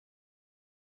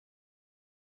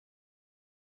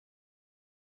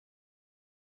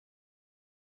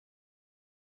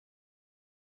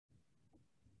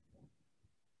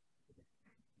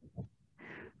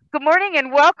Good morning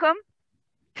and welcome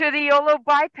to the Yolo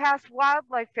Bypass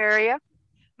Wildlife Area.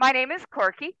 My name is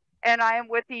Corky and I am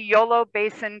with the Yolo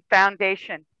Basin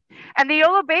Foundation. And the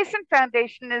Yolo Basin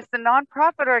Foundation is the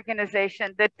nonprofit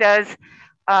organization that does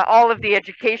all of the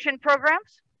education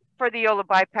programs for the Yolo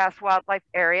Bypass Wildlife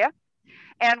Area.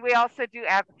 And we also do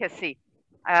advocacy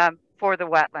for the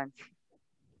wetlands.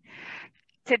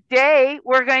 Today,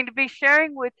 we're going to be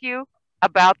sharing with you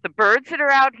about the birds that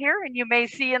are out here, and you may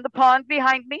see in the pond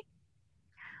behind me.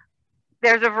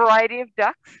 There's a variety of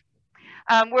ducks.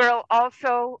 We'll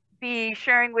also be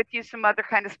sharing with you some other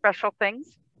kind of special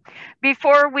things.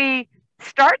 Before we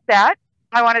start that,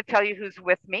 I want to tell you who's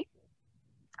with me.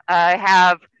 I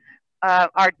have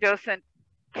our docent,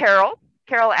 Carol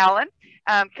Allen.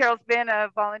 Carol's been a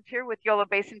volunteer with Yolo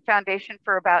Basin Foundation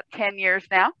for about 10 years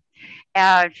now.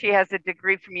 She has a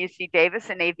degree from UC Davis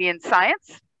in avian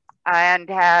science and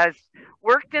has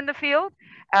worked in the field,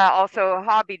 also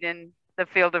hobbied in the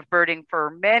field of birding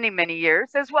for many, many years,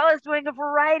 as well as doing a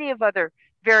variety of other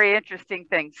very interesting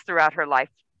things throughout her life.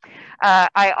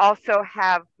 I also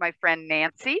have my friend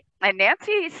Nancy, and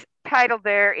Nancy's title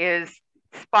there is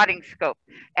spotting scope.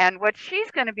 And what she's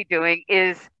going to be doing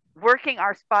is working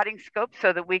our spotting scope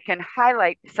so that we can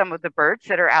highlight some of the birds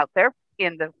that are out there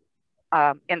in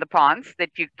the ponds that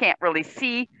you can't really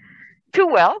see too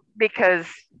well because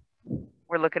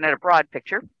we're looking at a broad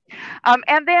picture.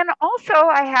 And then also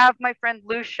I have my friend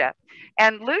Lucia,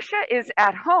 and Lucia is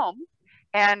at home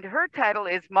and her title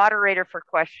is moderator for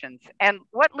questions. And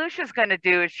what Lucia's going to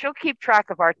do is she'll keep track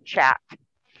of our chat.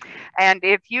 And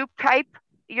if you type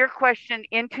your question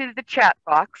into the chat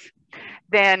box,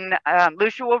 then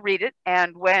Lucia will read it.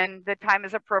 And when the time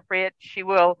is appropriate, she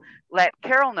will let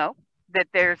Carol know that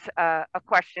there's a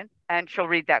question, and she'll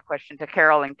read that question to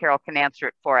Carol, and Carol can answer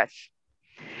it for us.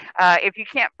 If you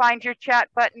can't find your chat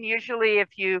button, usually if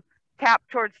you tap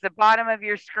towards the bottom of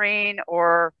your screen,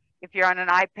 or if you're on an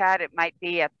iPad, it might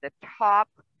be at the top.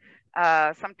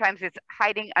 Sometimes it's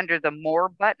hiding under the More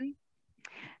button.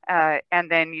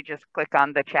 And then you just click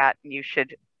on the chat, and you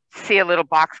should see a little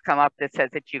box come up that says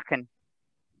that you can,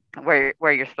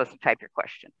 where you're supposed to type your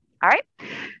question. All right.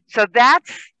 So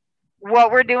that's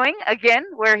what we're doing. Again,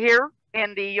 we're here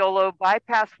in the Yolo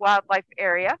Bypass Wildlife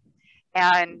Area,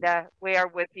 and we are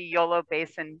with the Yolo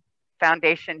Basin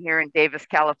Foundation here in Davis,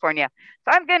 California.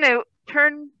 So I'm going to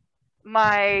turn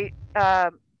my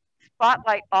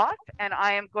spotlight off, and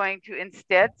I am going to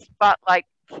instead spotlight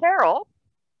Carol,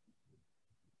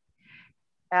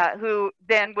 who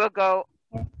then will go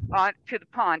on to the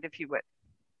pond, if you would.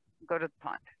 Go to the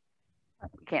pond.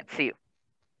 Can't see you.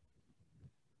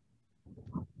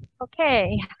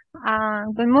 Okay,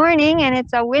 good morning, and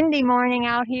it's a windy morning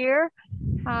out here.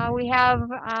 We have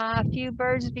a few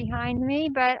birds behind me,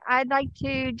 but I'd like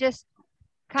to just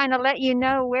kind of let you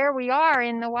know where we are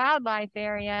in the wildlife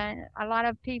area. A lot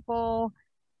of people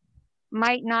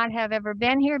might not have ever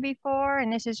been here before,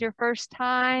 and this is your first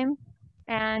time.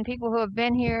 And people who have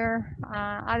been here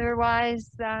otherwise,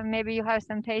 maybe you'll have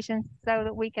some patience so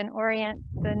that we can orient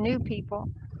the new people.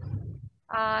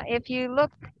 If you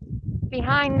look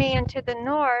behind me and to the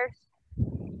north,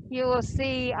 you will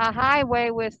see a highway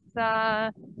with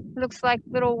looks like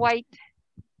little white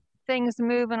things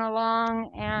moving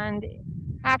along, and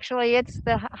actually it's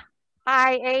the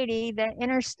I-80, the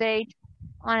interstate,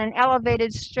 on an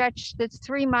elevated stretch that's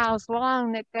 3 miles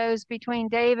long that goes between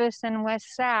Davis and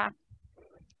West Sac.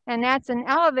 And that's an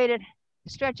elevated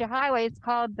stretch of highway. It's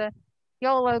called the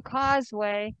Yolo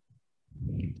Causeway.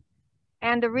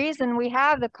 And the reason we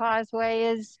have the causeway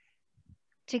is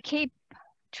to keep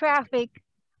traffic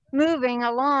moving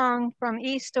along from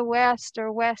east to west or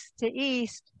west to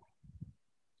east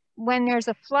when there's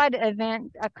a flood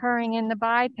event occurring in the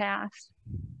bypass.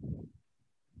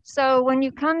 So when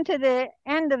you come to the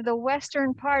end of the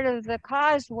western part of the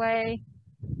causeway,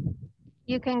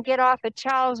 you can get off at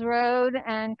Charles Road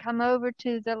and come over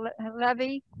to the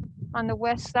levee on the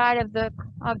west side of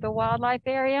the wildlife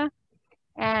area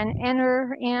and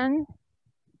enter in.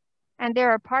 And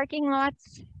there are parking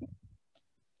lots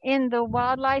in the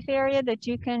wildlife area that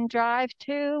you can drive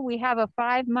to. We have a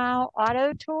 5-mile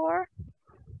auto tour.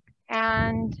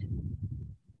 And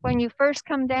when you first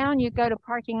come down, you go to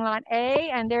parking lot A,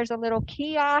 and there's a little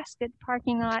kiosk at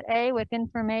parking lot A with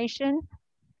information.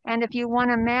 And if you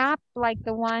want a map like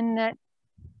the one that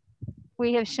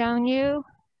we have shown you,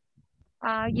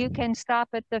 you can stop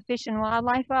at the Fish and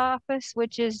Wildlife Office,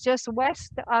 which is just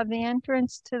west of the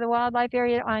entrance to the wildlife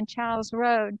area on Charles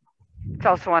Road. It's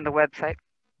also on the website.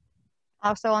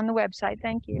 Also on the website,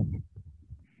 thank you.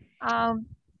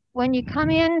 When you come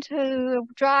in to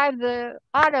drive the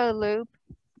auto loop,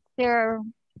 there are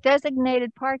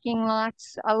designated parking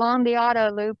lots along the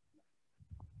auto loop,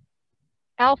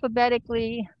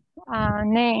 alphabetically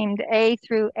named A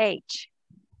through H.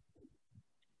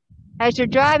 As you're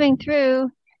driving through,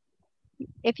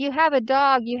 if you have a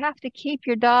dog, you have to keep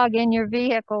your dog in your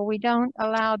vehicle. We don't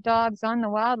allow dogs on the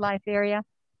wildlife area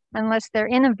unless they're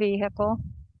in a vehicle.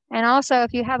 And also,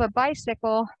 if you have a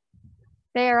bicycle,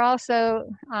 they are also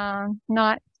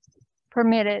not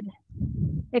permitted.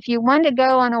 If you want to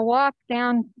go on a walk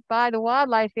down by the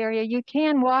wildlife area, you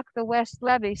can walk the West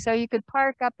Levee. So you could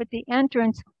park up at the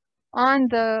entrance on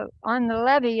the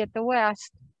levee at the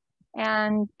west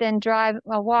and then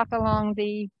walk along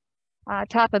the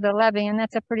top of the levee, and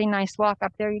that's a pretty nice walk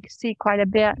up there. You can see quite a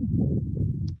bit.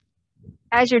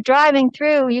 As you're driving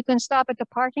through, you can stop at the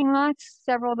parking lots.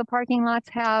 Several of the parking lots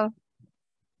have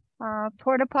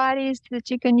porta potties that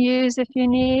you can use if you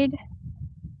need.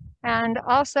 And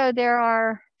also there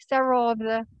are several of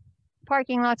the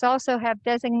parking lots also have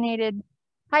designated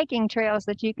hiking trails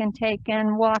that you can take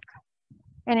and walk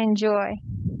and enjoy.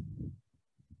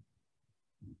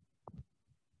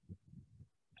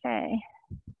 Okay.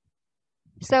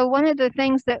 So one of the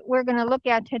things that we're going to look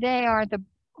at today are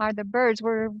the birds.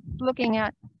 We're looking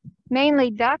at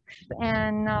mainly ducks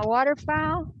and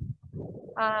waterfowl.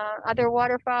 Other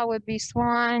waterfowl would be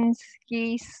swans,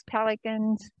 geese,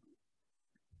 pelicans,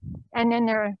 and then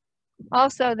there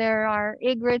are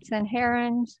egrets and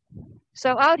herons.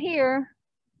 So out here,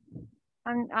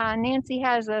 Nancy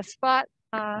has a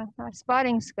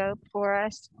spotting scope for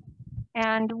us,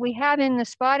 and we have in the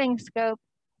spotting scope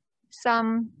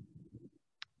some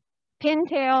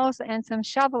pintails and some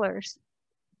shovelers.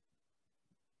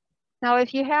 Now,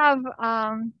 if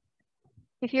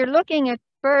you're looking at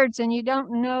birds and you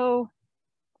don't know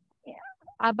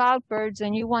about birds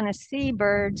and you want to see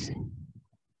birds,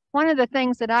 one of the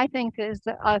things that I think is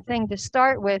a thing to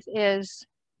start with is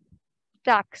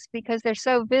ducks, because they're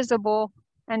so visible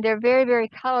and they're very, very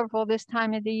colorful this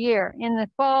time of the year. In the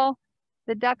fall,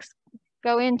 the ducks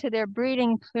go into their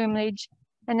breeding plumage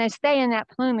and they stay in that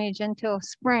plumage until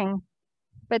spring.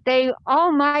 But they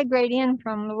all migrate in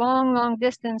from long, long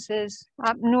distances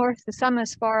up north, some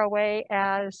as far away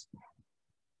as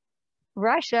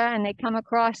Russia, and they come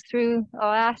across through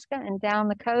Alaska and down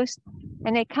the coast.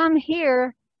 And they come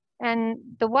here, and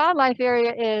the wildlife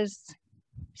area is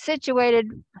situated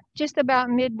just about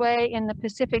midway in the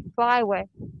Pacific Flyway.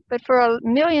 But for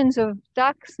millions of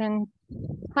ducks and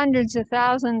hundreds of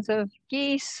thousands of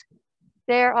geese,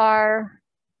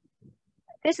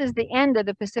 this is the end of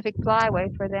the Pacific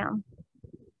Flyway for them.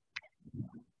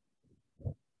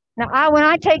 Now, when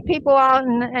I take people out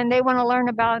and they want to learn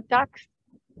about ducks,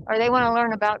 or they want to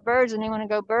learn about birds and they want to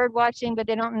go bird watching, but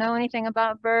they don't know anything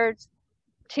about birds,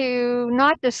 to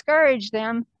not discourage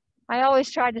them, I always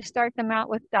try to start them out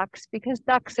with ducks, because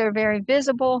ducks are very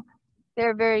visible.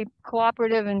 They're very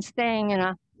cooperative and staying in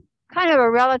a kind of a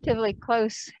relatively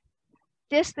close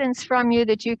distance from you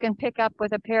that you can pick up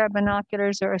with a pair of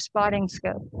binoculars or a spotting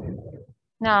scope.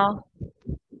 Now,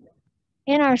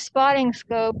 in our spotting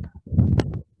scope,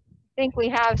 I think we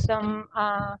have some,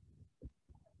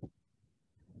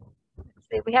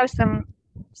 we have some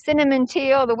cinnamon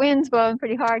teal. The wind's blowing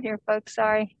pretty hard here, folks,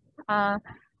 sorry.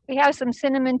 We have some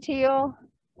cinnamon teal,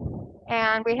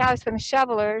 and we have some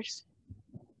shovelers.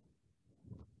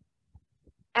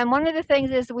 And one of the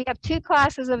things is we have two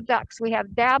classes of ducks. We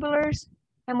have dabblers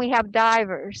and we have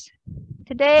divers.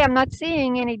 Today I'm not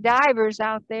seeing any divers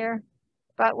out there,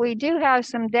 but we do have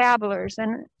some dabblers.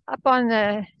 And up on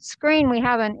the screen we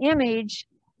have an image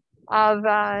of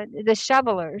the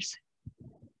shovelers.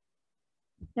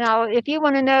 Now, if you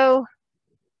want to know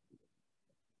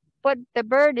what the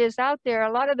bird is out there,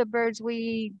 a lot of the birds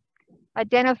we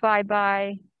identify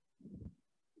by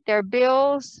their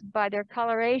bills, by their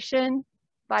coloration,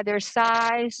 by their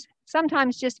size,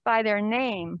 sometimes just by their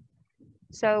name.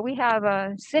 So we have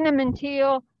a cinnamon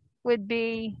teal would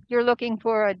be, you're looking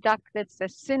for a duck that's a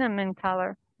cinnamon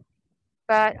color.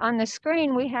 But on the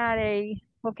screen we had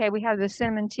we have the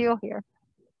cinnamon teal here.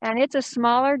 And it's a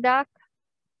smaller duck.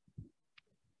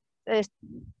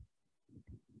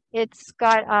 It's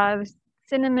got a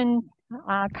cinnamon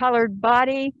colored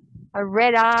body, a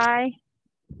red eye,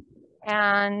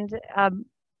 and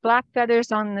black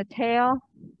feathers on the tail.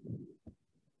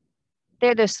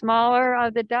 They're the smaller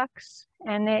of the ducks,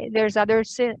 and there's other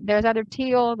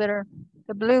teal that are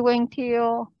the blue-winged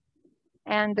teal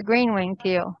and the green-winged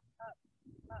teal.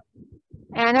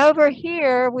 And over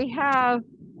here we have,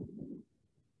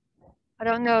 I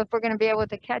don't know if we're going to be able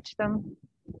to catch them.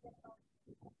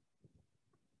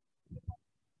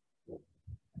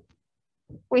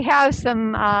 We have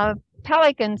some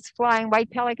pelicans flying,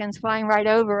 white pelicans flying right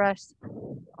over us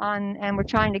and we're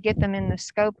trying to get them in the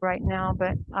scope right now,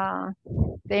 but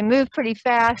they move pretty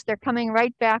fast. They're coming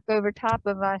right back over top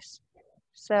of us.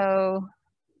 So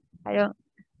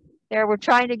we're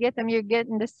trying to get them. You're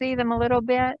getting to see them a little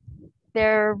bit.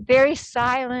 They're very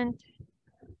silent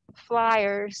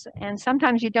flyers, and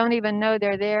sometimes you don't even know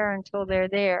they're there until they're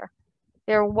there.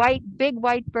 They're big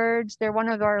white birds. They're one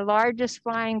of our largest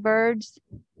flying birds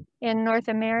in North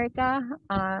America.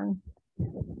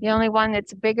 The only one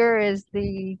that's bigger is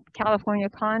the California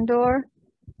condor,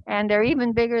 and they're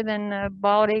even bigger than the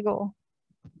bald eagle.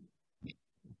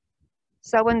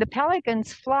 So when the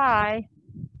pelicans fly,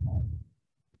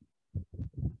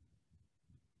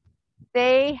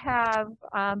 they have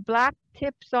black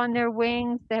tips on their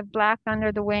wings. They have black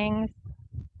under the wings.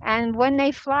 And when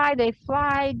they fly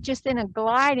just in a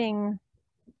gliding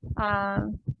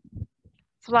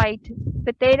flight,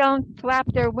 but they don't flap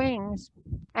their wings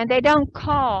and they don't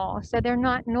call, so they're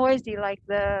not noisy like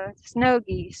the snow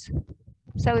geese.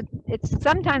 So it's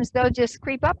sometimes they'll just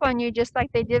creep up on you just like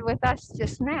they did with us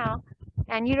just now,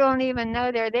 and you don't even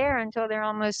know they're there until they're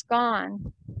almost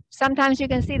gone. Sometimes you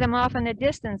can see them off in the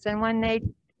distance, and when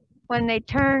they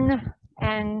turn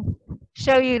and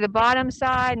show you the bottom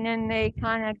side and then they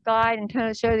kind of glide and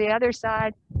show the other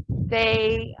side,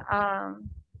 they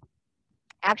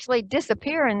actually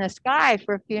disappear in the sky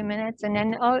for a few minutes and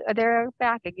then they're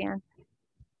back again.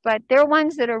 But they're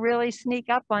ones that are really sneak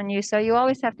up on you, so you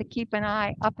always have to keep an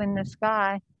eye up in the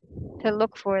sky to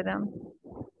look for them.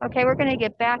 Okay, we're going to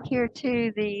get back here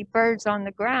to the birds on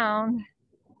the ground.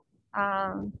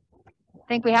 I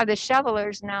think we have the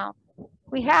shovelers now.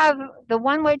 We have the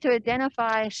one way to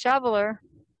identify a shoveler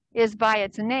is by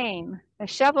its name. A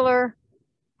shoveler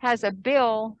has a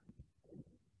bill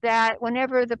that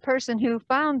whenever the person who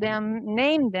found them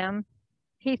named them,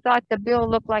 he thought the bill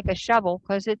looked like a shovel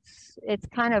because it's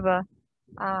kind of a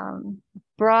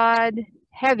broad,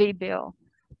 heavy bill.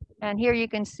 And here you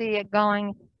can see it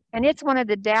going, and it's one of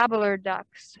the dabbler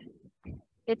ducks.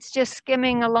 It's just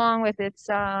skimming along with its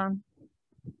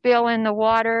bill in the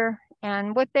water.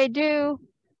 And what they do,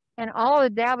 and all the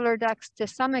dabbler ducks to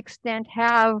some extent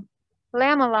have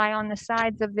lamellae on the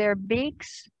sides of their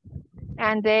beaks,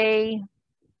 and they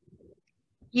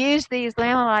use these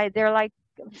lamellae. They're like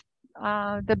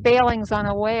the bailings on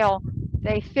a whale.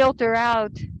 They filter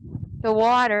out the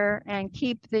water and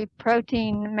keep the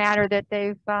protein matter that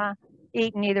they've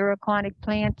eaten, either aquatic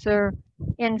plants or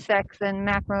insects and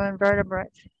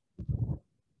macroinvertebrates.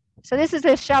 So this is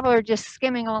a shoveler just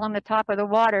skimming along the top of the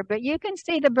water, but you can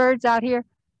see the birds out here.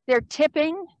 They're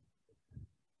tipping.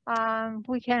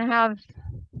 We can have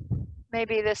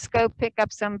maybe the scope pick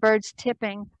up some birds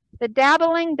tipping. The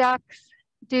dabbling ducks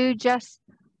do just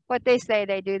what they say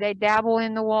they do. They dabble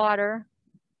in the water.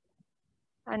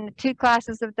 And the two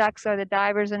classes of ducks are the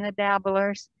divers and the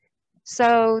dabblers.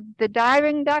 So the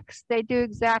diving ducks, they do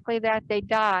exactly that. They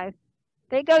dive.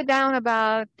 They go down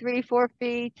about 3-4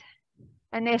 feet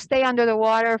and they stay under the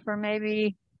water for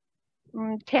maybe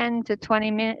 10 to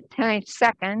 20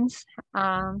 seconds.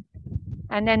 And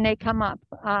then they come up.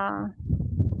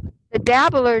 The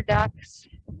dabbler ducks,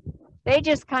 they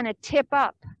just kind of tip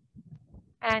up.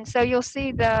 And so you'll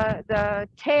see the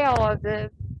tail of the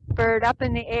bird up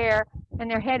in the air and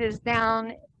their head is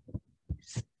down,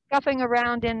 scuffing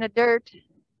around in the dirt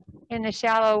in the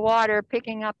shallow water,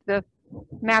 picking up the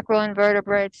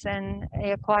macroinvertebrates and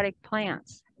the aquatic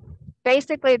plants.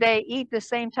 Basically, they eat the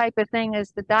same type of thing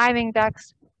as the diving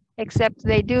ducks, except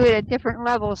they do it at different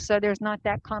levels, so there's not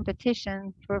that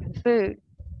competition for food.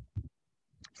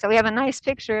 So we have a nice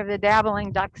picture of the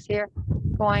dabbling ducks here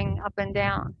going up and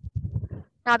down.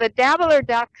 Now the dabbler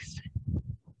ducks,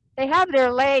 they have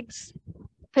their legs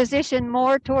positioned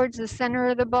more towards the center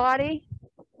of the body,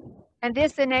 and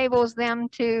this enables them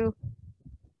to,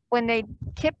 when they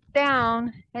tip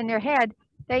down in their head,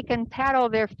 they can paddle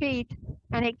their feet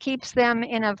and it keeps them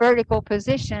in a vertical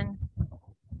position.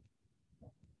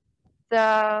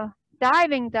 The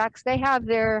diving ducks, they have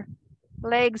their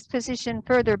legs positioned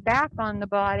further back on the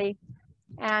body,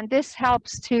 and this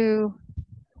helps to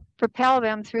propel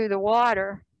them through the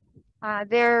water.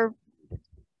 Their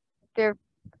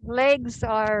legs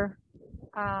are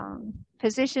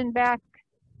positioned back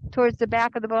towards the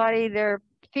back of the body. Their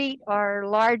feet are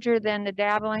larger than the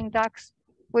dabbling ducks,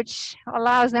 which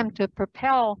allows them to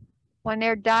propel. When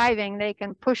they're diving, they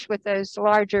can push with those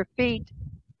larger feet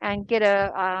and get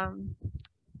a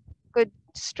good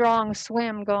strong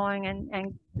swim going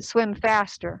and swim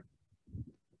faster.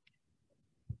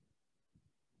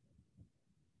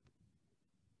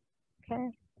 Okay,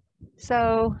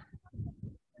 so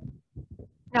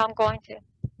now I'm going to.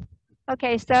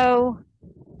 Okay, so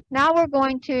now we're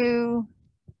going to,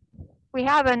 we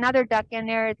have another duck in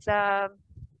there. It's a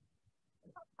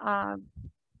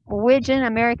widgeon,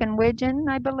 American widgeon,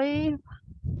 I believe.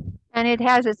 And it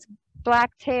has its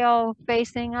black tail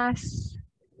facing us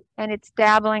and it's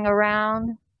dabbling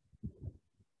around.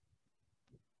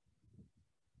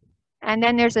 And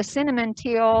then there's a cinnamon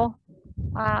teal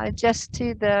just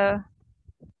to the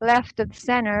left of the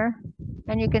center.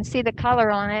 And you can see the color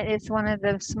on it. It's one of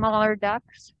the smaller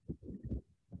ducks.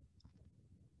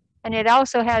 And it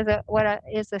also has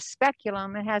is a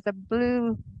speculum. It has a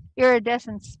blue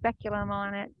iridescent speculum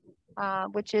on it,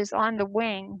 which is on the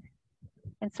wing.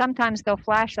 And sometimes they'll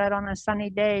flash that on a sunny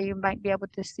day. You might be able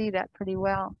to see that pretty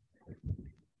well.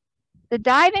 The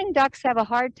diving ducks have a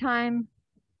hard time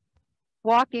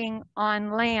walking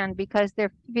on land because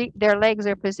their legs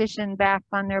are positioned back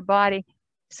on their body.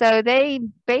 So they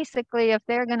basically, if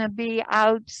they're going to be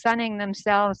out sunning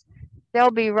themselves,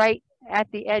 they'll be right at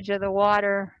the edge of the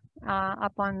water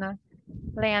up on the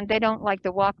land. They don't like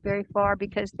to walk very far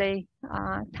because they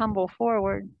tumble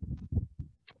forward.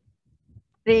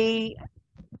 The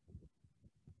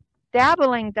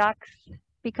dabbling ducks,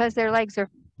 because their legs are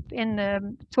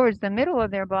towards the middle of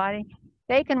their body,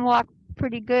 they can walk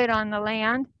pretty good on the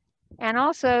land. And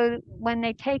also when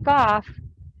they take off,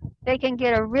 they can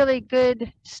get a really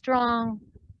good strong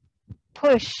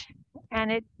push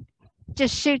and it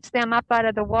just shoots them up out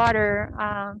of the water.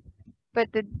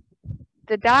 But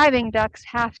the diving ducks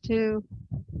have to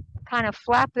kind of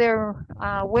flap their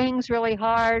wings really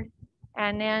hard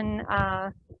and then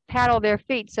paddle their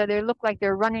feet so they look like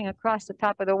they're running across the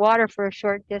top of the water for a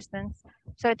short distance.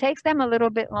 So it takes them a little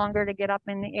bit longer to get up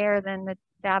in the air than the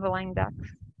dabbling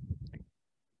ducks.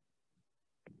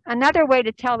 Another way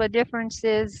to tell the difference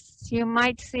is you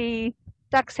might see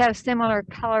ducks have similar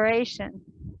coloration.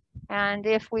 And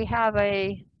if we have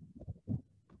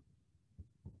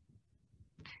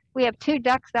two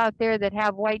ducks out there that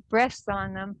have white breasts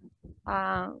on them.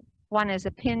 One is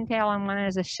a pintail and one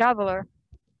is a shoveler.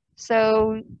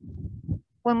 So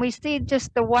when we see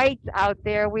just the white out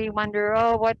there, we wonder,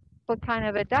 oh, what kind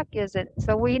of a duck is it?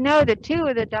 So we know that two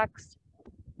of the ducks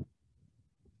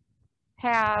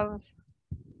have,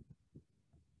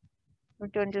 we're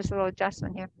doing just a little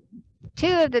adjustment here.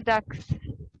 Two of the ducks,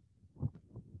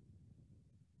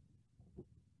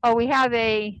 oh, we have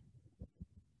a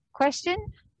question?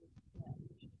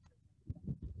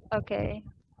 Okay.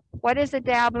 What is a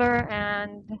dabbler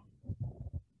and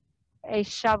a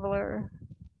shoveler?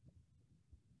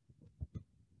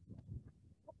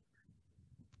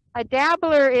 A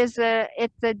dabbler it's a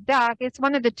duck. It's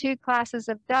one of the two classes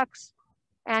of ducks,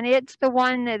 and it's the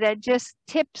one that just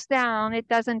tips down. It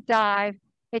doesn't dive.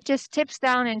 It just tips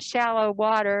down in shallow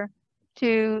water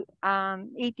to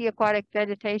eat the aquatic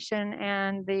vegetation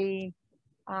and the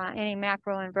any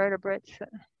macroinvertebrates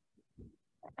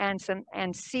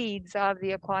and seeds of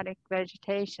the aquatic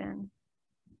vegetation.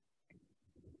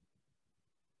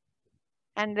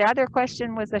 And the other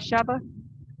question was a shoveler.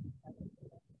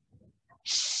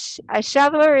 A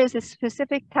shoveler is a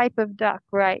specific type of duck,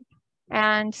 right?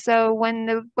 And so when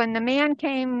the man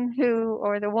came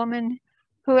or the woman,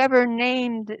 whoever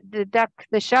named the duck,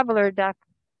 the shoveler duck,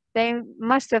 they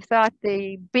must have thought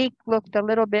the beak looked a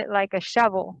little bit like a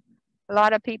shovel. A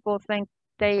lot of people think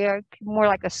they are more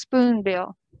like a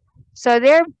spoonbill. So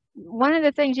one of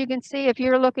the things you can see if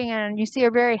you're looking at and you see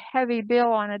a very heavy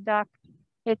bill on a duck,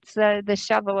 it's the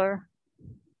shoveler.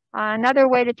 Another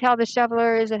way to tell the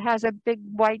shoveler is it has a big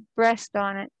white breast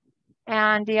on it.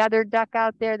 And the other duck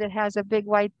out there that has a big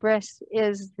white breast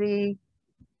is the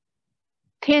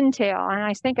pintail. And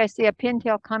I think I see a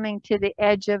pintail coming to the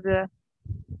edge of the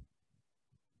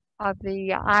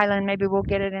island. Maybe we'll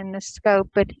get it in the scope.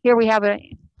 But here we have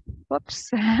whoops.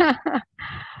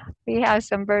 We have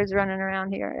some birds running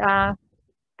around here.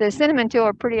 The cinnamon teal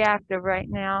are pretty active right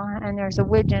now. And there's a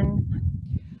widgeon.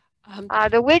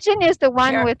 The widgeon is the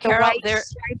one with the white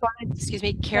stripe on it. Excuse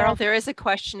me, Carol, there is a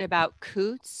question about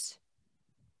coots.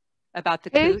 About the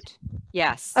coot?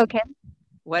 Yes. Okay.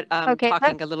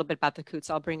 Talking a little bit about the coots.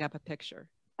 I'll bring up a picture.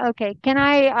 Okay. Can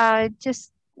I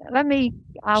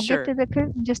I'll Sure. get to the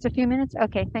coot in just a few minutes?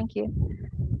 Okay, thank you.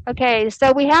 Okay,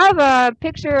 so we have a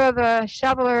picture of a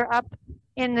shoveler up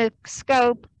in the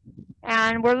scope,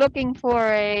 and we're looking for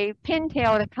a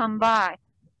pintail to come by.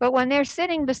 But when they're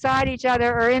sitting beside each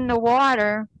other or in the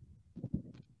water,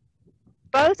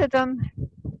 both of them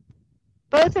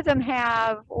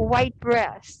have white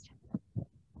breasts.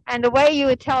 And the way you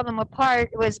would tell them apart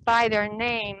was by their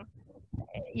name,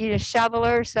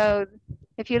 shoveler. So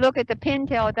if you look at the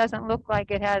pintail, it doesn't look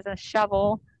like it has a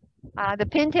shovel. The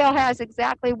pintail has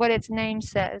exactly what its name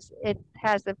says. It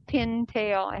has a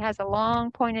pintail. It has a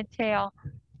long pointed tail.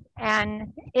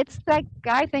 And it's like,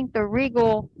 I think, the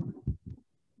regal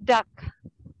duck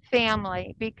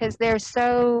family because they're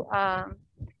so,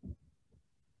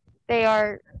 they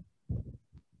are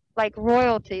like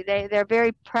royalty. They're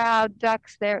very proud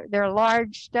ducks. They're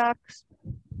large ducks.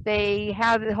 They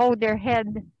hold their head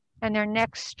and their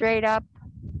neck straight up.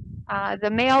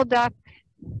 The male duck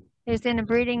is in a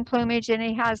breeding plumage and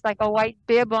he has like a white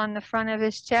bib on the front of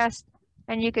his chest,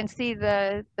 and you can see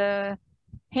the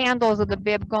handles of the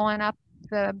bib going up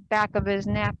the back of his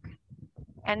neck.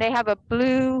 And they have a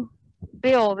blue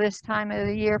bill this time of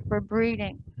the year for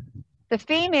breeding. The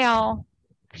female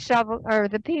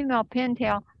the female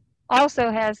pintail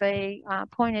also has a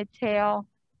pointed tail,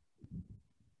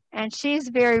 and she's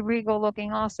very regal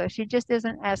looking also. She just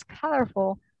isn't as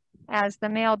colorful as the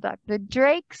male duck. The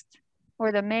drakes,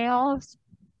 or the males,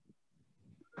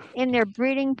 in their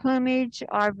breeding plumage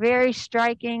are very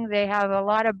striking. They have a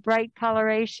lot of bright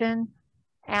coloration,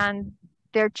 and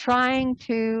they're trying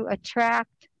to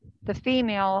attract the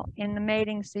female in the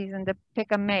mating season to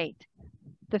pick a mate.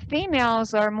 The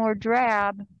females are more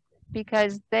drab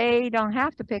because they don't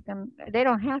have to pick them. They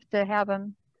don't have to have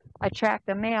them attract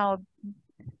a male.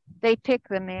 They pick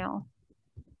the male.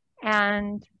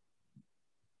 And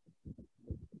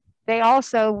they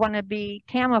also want to be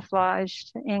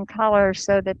camouflaged in color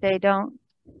so that they don't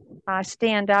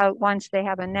stand out once they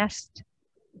have a nest,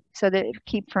 so that it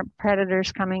keeps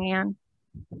predators coming in.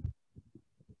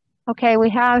 Okay, we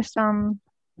have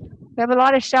a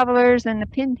lot of shovelers, and the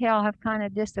pintail have kind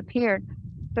of disappeared.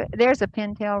 But there's a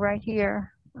pintail right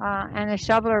here, and a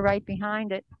shoveler right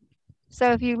behind it.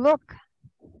 So if you look,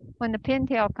 when the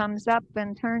pintail comes up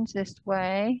and turns this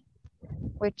way,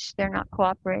 which they're not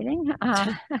cooperating,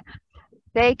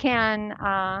 they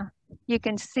can, you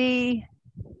can see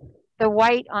the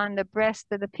white on the breast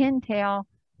of the pintail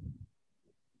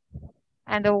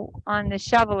and on the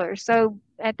shoveler. So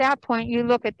at that point, you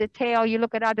look at the tail, you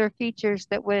look at other features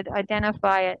that would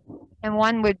identify it. And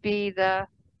one would be the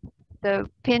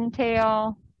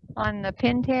pintail on the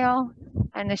pintail,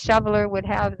 and the shoveler would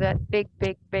have that big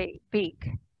beak.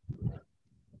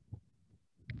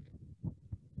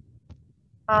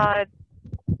 I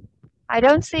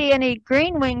don't see any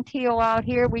green-winged teal out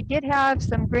here. We did have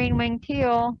some green-winged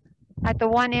teal at the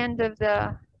one end of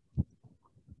the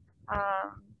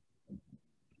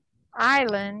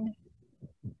island.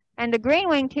 And the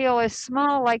green-winged teal is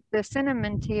small like the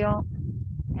cinnamon teal,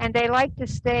 and they like to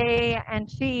stay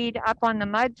and feed up on the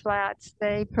mudflats.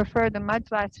 They prefer the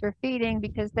mudflats for feeding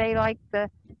because they like the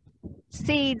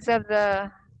seeds of the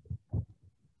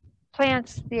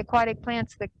plants, the aquatic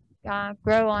plants that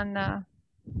grow on the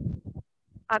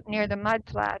up near the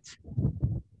mudflats.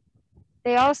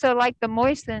 They also like the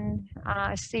moistened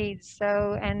seeds,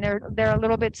 and they're a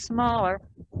little bit smaller.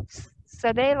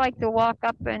 So they like to walk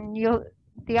up, and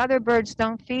the other birds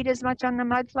don't feed as much on the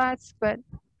mudflats, but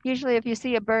usually if you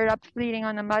see a bird up feeding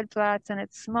on the mudflats and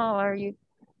it's smaller,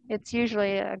 it's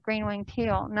usually a green-winged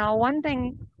teal. Now, one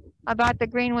thing about the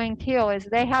green-winged teal is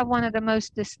they have one of the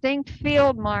most distinct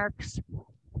field marks.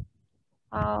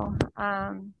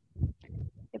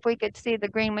 If we could see the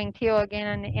green-winged teal again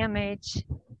in the image,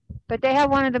 but they have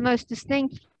one of the most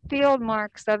distinct field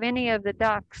marks of any of the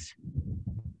ducks.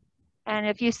 And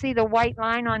if you see the white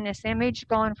line on this image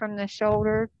going from the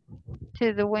shoulder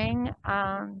to the wing,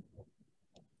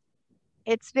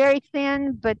 it's very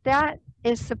thin, but that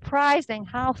is surprising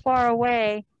how far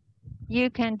away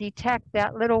you can detect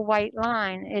that little white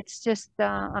line. It's just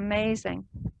amazing.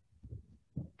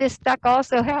 This duck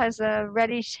also has a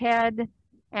reddish head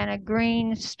and a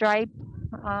green stripe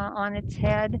on its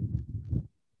head.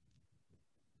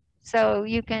 So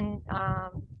you can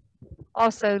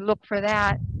also look for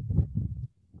that.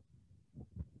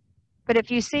 But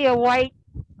if you see a white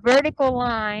vertical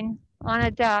line on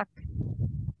a duck,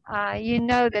 you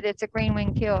know that it's a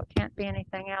green-winged teal. It can't be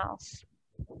anything else.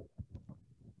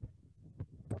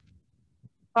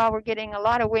 Well, we're getting a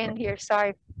lot of wind here.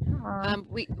 Sorry.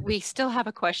 We still have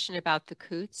a question about the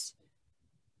coots.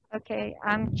 Okay,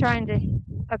 I'm trying to.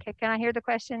 Okay, can I hear the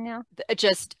question now?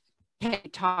 Just can you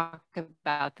talk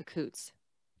about the coots?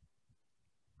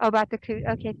 Oh, about the coot.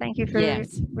 Okay, thank you for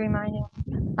reminding.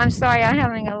 I'm sorry, I'm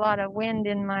having a lot of wind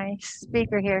in my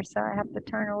speaker here, so I have to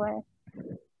turn away.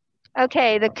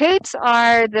 Okay, the coots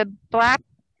are the black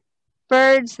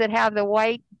birds that have the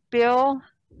white bill.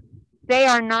 They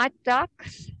are not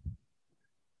ducks.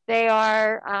 They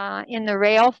are in the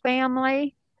rail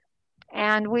family.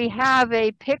 And we have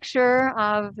a picture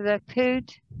of the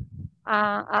coot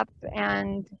up,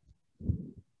 and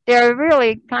they're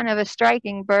really kind of a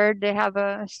striking bird. They have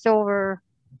a silver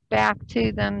back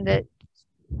to them that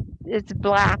it's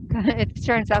black. It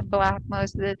turns out black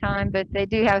most of the time, but they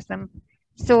do have some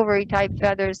silvery type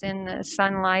feathers in the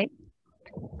sunlight.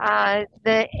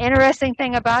 The interesting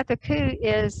thing about the coot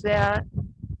is that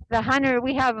the hunter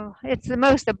we have, it's the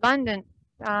most abundant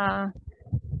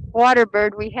water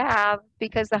bird we have,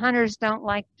 because the hunters don't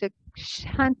like to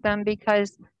hunt them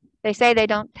because they say they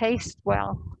don't taste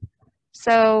well.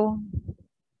 So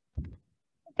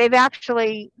they've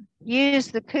actually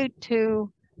used the coot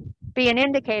to be an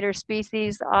indicator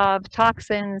species of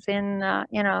toxins in a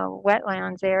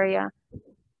wetlands area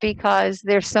because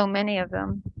there's so many of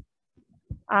them.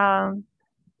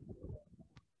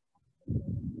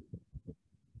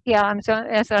 Yeah,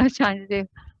 that's what I'm trying to do.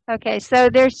 Okay, so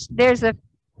their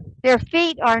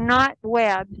feet are not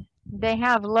webbed. They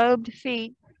have lobed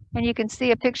feet, and you can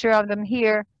see a picture of them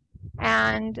here.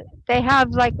 And they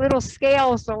have like little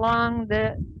scales along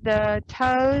the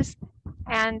toes,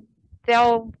 and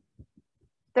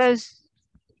those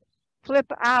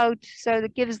flip out, so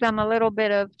that gives them a little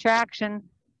bit of traction.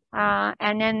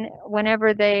 And then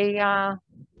whenever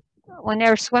when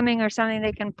they're swimming or something,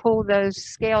 they can pull those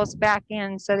scales back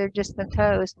in, so they're just the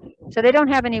toes. So they don't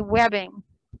have any webbing.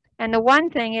 And the one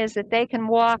thing is that they can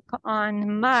walk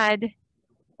on mud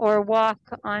or walk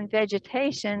on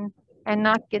vegetation and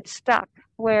not get stuck.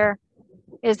 Where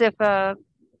is if a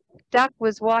duck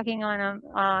was walking on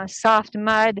a soft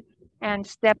mud and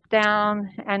stepped down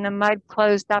and the mud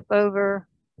closed up over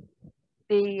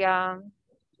the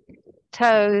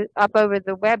toe, up over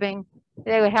the webbing,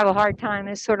 they would have a hard time.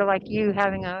 It's sort of like you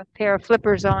having a pair of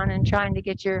flippers on and trying to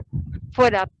get your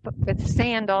foot up with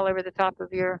sand all over the top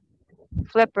of your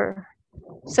flipper.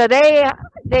 So they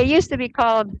used to be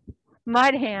called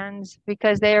mud hens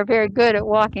because they are very good at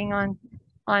walking on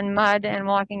mud and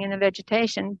walking in the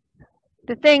vegetation.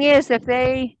 The thing is,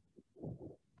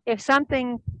 if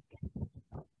something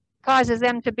causes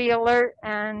them to be alert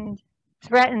and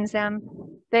threatens them,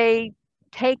 they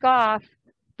take off.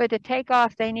 But to take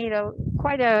off, they need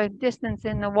quite a distance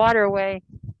in the waterway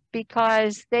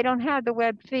because they don't have the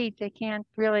webbed feet. They can't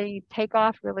really take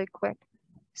off really quick.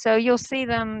 So you'll see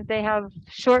them, they have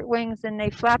short wings and they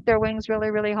flap their wings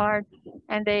really, really hard,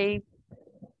 and they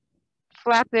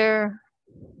flap their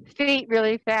feet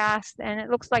really fast, and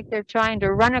it looks like they're trying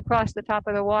to run across the top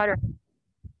of the water.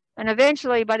 And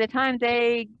eventually, by the time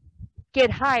they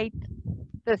get height,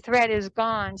 the threat is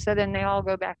gone, so then they all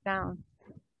go back down.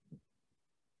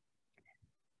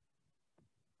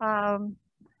 I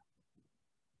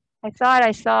thought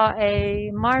I saw a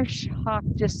marsh hawk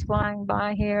just flying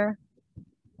by here,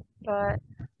 but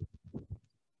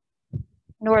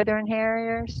northern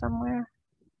harrier somewhere.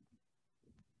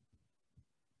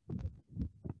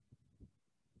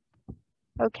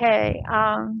 Okay.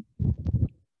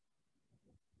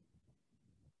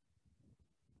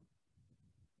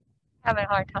 Having a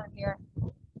hard time here.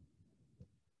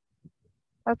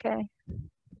 Okay.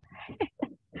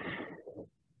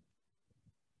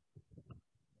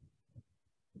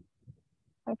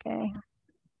 Okay.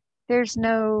 There's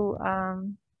no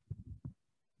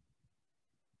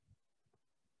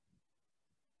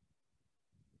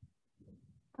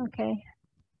okay.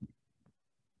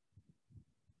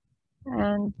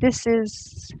 And this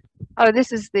is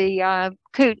the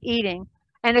coot eating.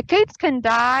 And the coots can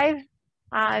dive.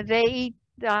 They eat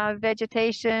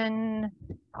vegetation,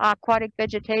 aquatic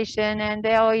vegetation, and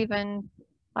they'll even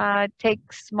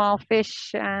take small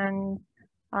fish and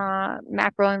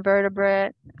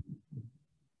macroinvertebrate.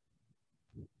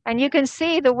 And you can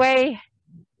see the way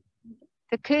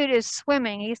the coot is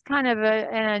swimming. He's kind of in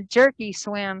a jerky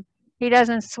swim. He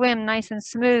doesn't swim nice and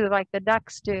smooth like the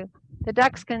ducks do. The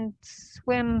ducks can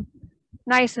swim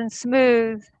nice and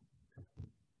smooth.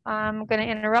 I'm going to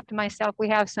interrupt myself. We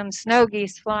have some snow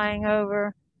geese flying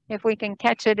over. If we can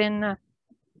catch it in the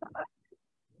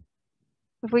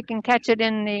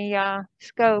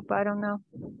scope, I don't know.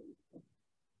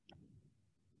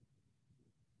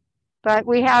 But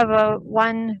we have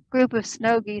one group of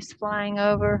snow geese flying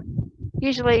over.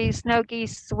 Usually snow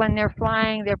geese, when they're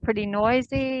flying, they're pretty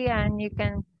noisy, and you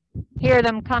can hear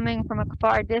them coming from a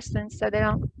far distance, so they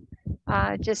don't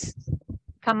just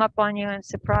come up on you and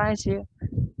surprise you.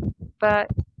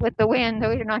 But with the wind,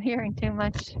 we're not hearing too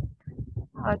much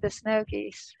of the snow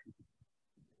geese.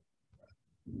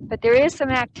 But there is some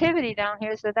activity down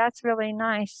here, so that's really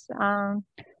nice.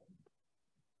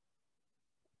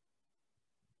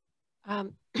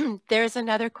 There's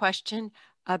another question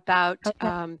about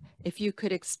Okay. if you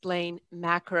could explain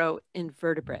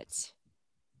macroinvertebrates.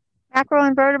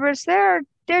 Macroinvertebrates,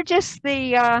 they're just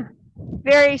the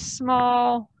very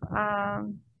small,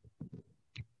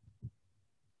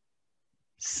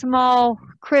 small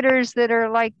critters that are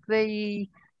like the,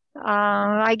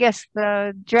 I guess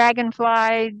the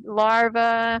dragonfly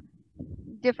larva,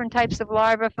 different types of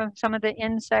larvae from some of the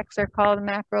insects are called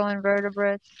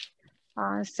macroinvertebrates.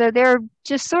 So they're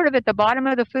just sort of at the bottom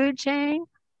of the food chain.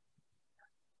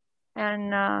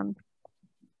 And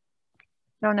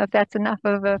don't know if that's enough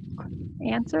of a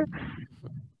answer.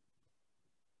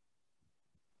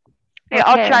 Yeah,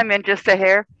 I'll chime in just a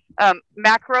hair.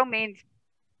 Macro means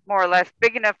more or less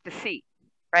big enough to see,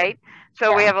 right?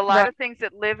 So we have a lot of things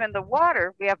that live in the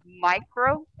water. We have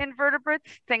micro invertebrates,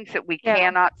 things that we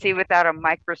cannot see without a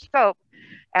microscope.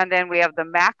 And then we have the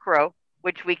macro,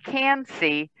 which we can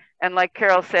see. And like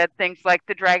Carol said, things like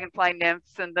the dragonfly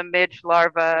nymphs and the midge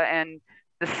larvae and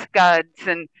the scuds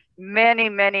and many,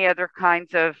 many other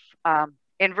kinds of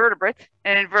invertebrates.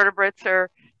 And invertebrates are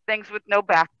things with no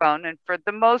backbone. And for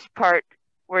the most part,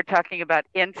 we're talking about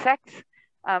insects,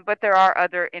 but there are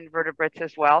other invertebrates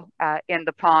as well in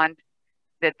the pond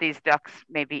that these ducks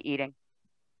may be eating.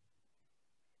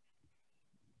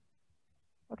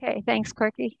 Okay, thanks,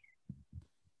 Corky.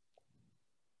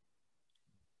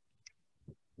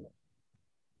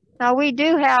 Now we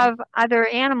do have other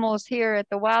animals here at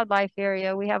the wildlife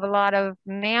area. We have a lot of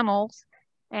mammals,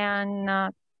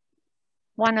 and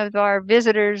one of our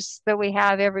visitors that we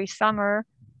have every summer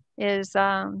is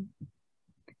a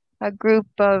group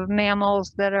of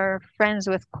mammals that are friends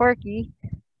with Corky.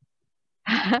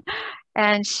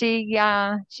 And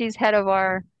she's head of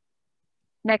our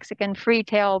Mexican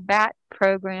free-tail bat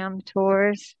program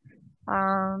tours.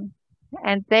 And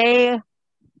the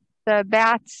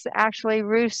bats actually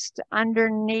roost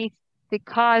underneath the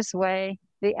causeway,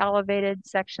 the elevated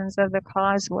sections of the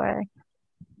causeway.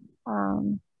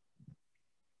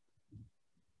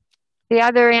 The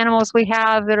other animals we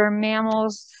have that are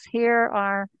mammals here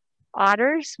are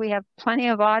otters. We have plenty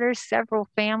of otters, several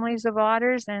families of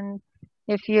otters. And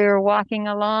if you're walking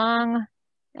along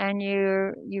and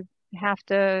you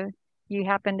happen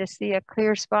to see a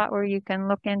clear spot where you can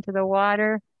look into the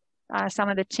water, some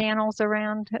of the channels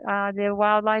around the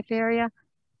wildlife area,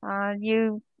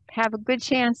 you have a good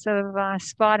chance of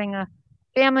spotting a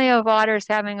family of otters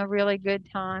having a really good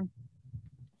time.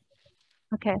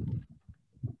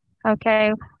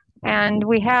 Okay, and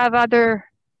we have other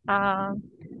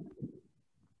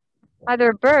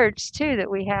birds too that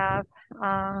we have.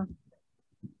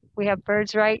 We have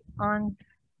birds right on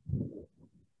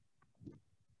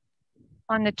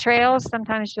the trails.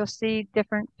 Sometimes you'll see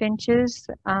different finches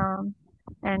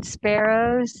and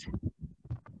sparrows.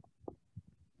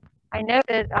 I know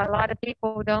that a lot of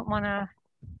people don't want to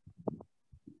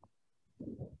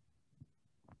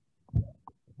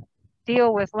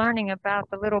deal with learning about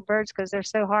the little birds because they're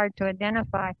so hard to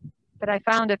identify. But I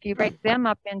found if you break them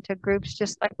up into groups,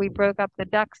 just like we broke up the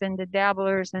ducks into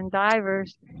dabblers and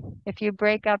divers, if you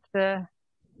break up the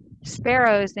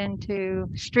sparrows into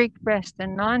streaked breast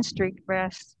and non-streaked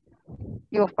breast,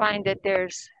 you'll find that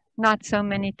there's not so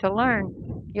many to learn.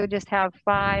 You'll just have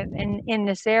 5. And in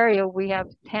this area, we have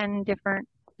 10 different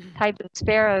types of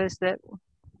sparrows that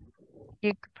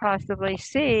you could possibly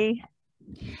see.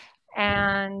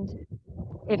 And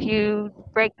if you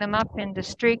break them up into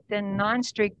streaked and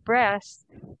non-streaked breasts,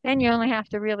 then you only have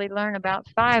to really learn about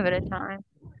 5 at a time.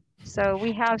 So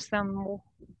we have some.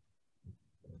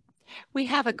 We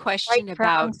have a question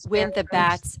about when the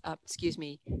bats, excuse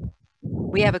me.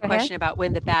 We have a question about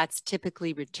when the bats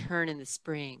typically return in the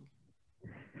spring.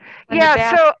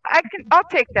 Yeah, so I'll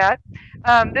take that.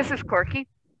 This is Corky.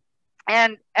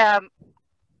 And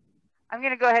I'm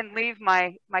going to go ahead and leave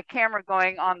my camera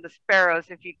going on the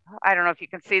sparrows. I don't know if you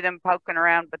can see them poking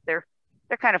around, but they're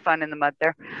kind of fun in the mud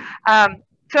there.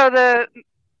 So the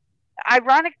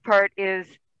ironic part is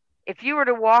if you were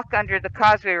to walk under the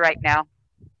causeway right now,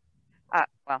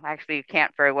 well, actually you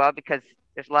can't very well because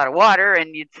there's a lot of water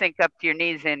and you'd sink up to your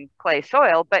knees in clay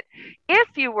soil. But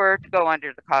if you were to go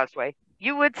under the causeway,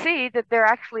 you would see that there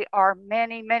actually are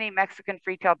many, many Mexican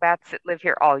free-tailed bats that live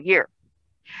here all year.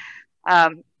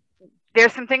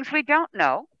 There's some things we don't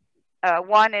know.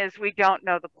 One is we don't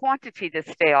know the quantity that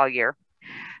stay all year.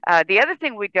 The other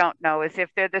thing we don't know is if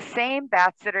they're the same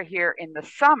bats that are here in the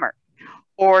summer,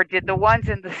 or did the ones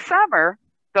in the summer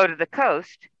go to the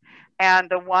coast and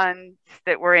the ones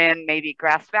that were in maybe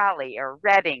Grass Valley or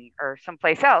Redding or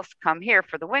someplace else come here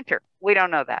for the winter. We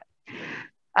don't know that.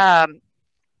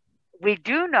 We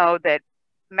do know that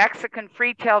Mexican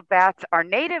free-tailed bats are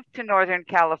native to Northern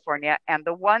California, and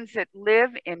the ones that live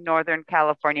in Northern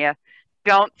California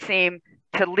don't seem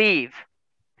to leave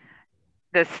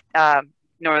this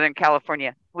Northern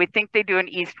California We think they do an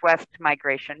east-west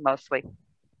migration mostly.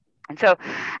 And so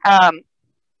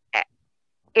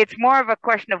it's more of a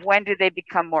question of when do they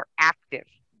become more active.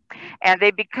 And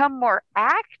they become more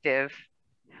active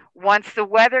once the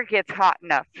weather gets hot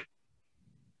enough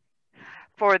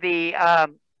for the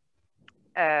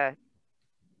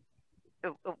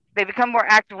they become more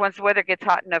active once the weather gets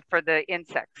hot enough for the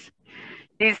insects.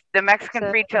 The Mexican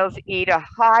free-tails eat a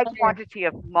high quantity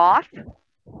of moth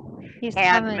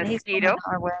and mosquito.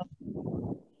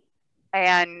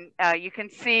 And you can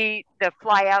see the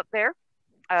fly out there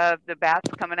of the bats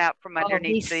coming out from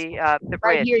underneath the bridge.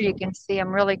 Right here you can see them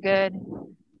really good.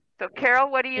 So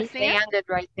Carol, what do you see? He landed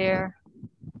right there.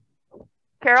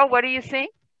 Carol, what are you seeing?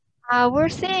 We're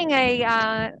seeing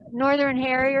a northern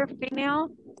harrier female.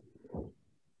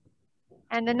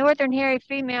 And the northern harrier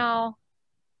female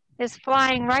is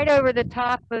flying right over the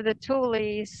top of the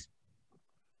tules.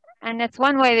 And that's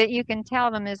one way that you can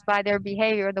tell them is by their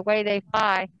behavior. The way they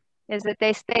fly is that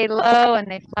they stay low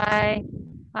and they fly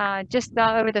just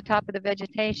over the top of the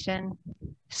vegetation,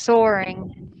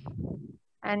 soaring.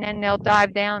 And then they'll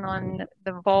dive down on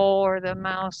the vole or the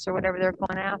mouse or whatever they're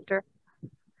going after.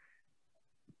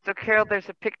 So Carol, there's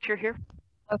a picture here.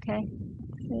 Okay.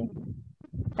 See.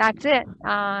 That's it.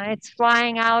 It's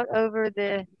flying out over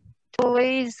the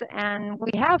tules, and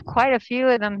we have quite a few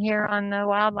of them here on the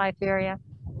wildlife area.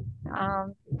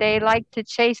 They like to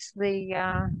chase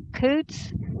the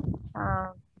coots,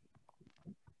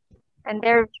 and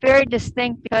they're very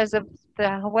distinct because of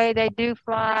the way they do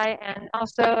fly, and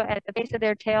also at the base of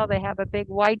their tail they have a big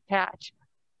white patch.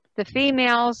 The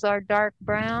females are dark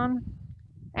brown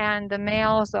and the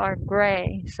males are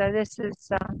gray. So this is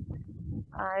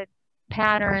a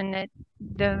pattern that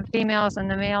the females and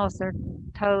the males are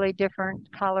totally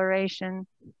different coloration.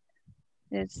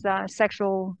 It's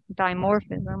sexual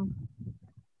dimorphism.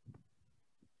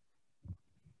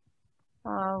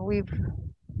 I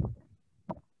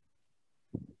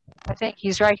think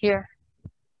he's right here.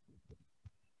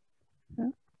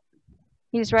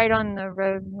 He's right on the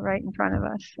road right in front of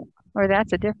us. Or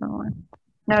that's a different one.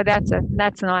 No, that's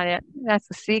not it. That's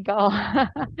a seagull.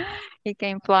 He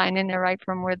came flying in there right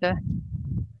from where the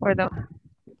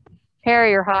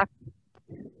harrier hawk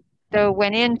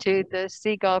went into, the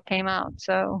seagull came out.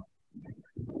 So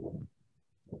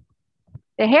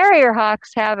the harrier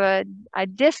hawks have a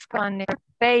disc on their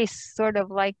face, sort of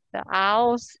like the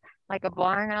owls, like a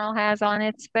barn owl has on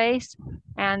its face.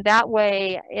 And that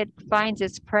way it finds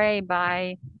its prey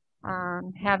by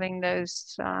having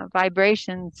those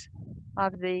vibrations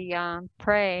of the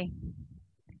prey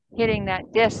hitting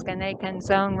that disc, and they can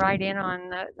zone right in on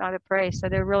the prey. So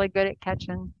they're really good at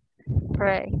catching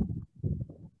prey.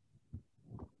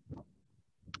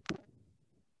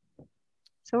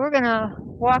 So we're going to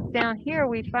walk down here.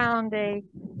 We found a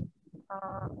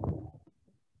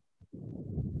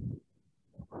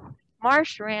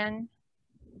marsh wren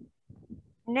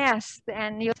nest,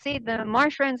 and you'll see the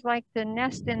marsh wrens like to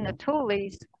nest in the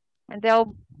tules, and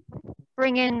they'll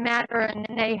bring in matter and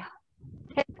then they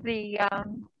hit the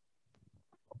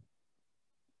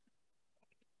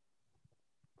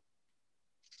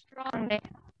strong.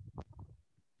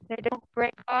 They don't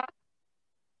break off.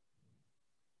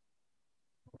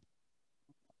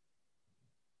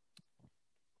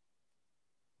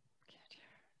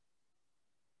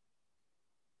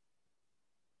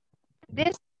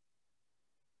 This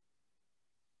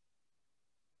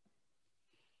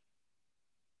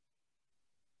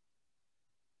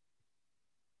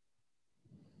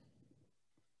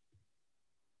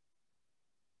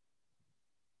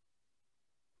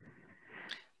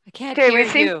I can't hear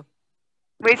you.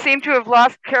 We seem to have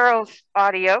lost Carol's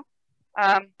audio.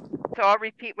 So I'll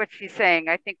repeat what she's saying.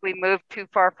 I think we moved too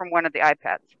far from one of the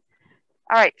iPads.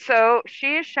 All right, so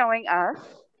she is showing us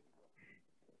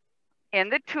in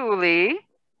the tule.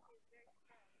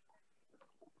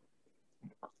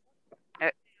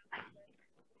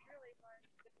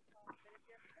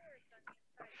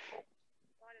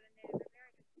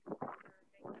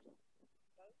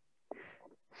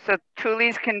 So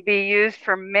tules can be used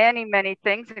for many, many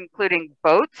things, including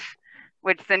boats,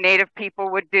 which the native people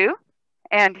would do.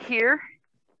 And here,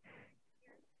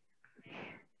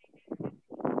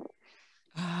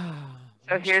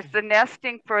 so here's the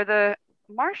nesting for the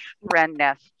marsh wren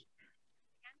nest.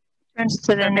 Entrance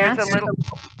to the nest. There's a little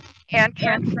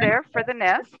entrance there for the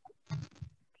nest.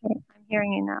 Okay, I'm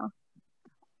hearing you now.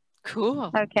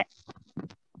 Cool. Okay.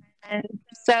 And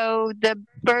so the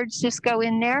birds just go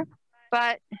in there,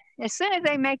 but as soon as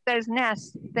they make those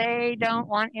nests, they don't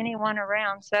want anyone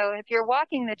around. So if you're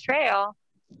walking the trail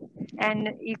and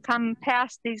you come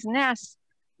past these nests,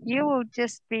 you will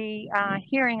just be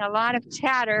hearing a lot of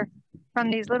chatter from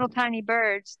these little tiny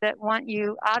birds that want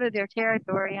you out of their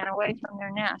territory and away from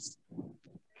their nest.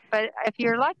 But if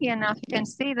you're lucky enough, you can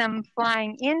see them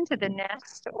flying into the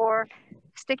nest or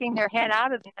sticking their head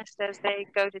out of the nest as they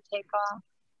go to take off.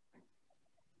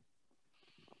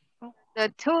 The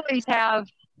tules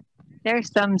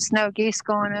there's some snow geese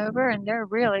going over, and they're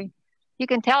really, you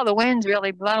can tell the wind's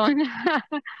really blowing.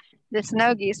 The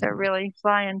snow geese are really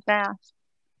flying fast.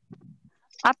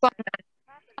 Up on the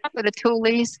top of the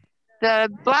tules, the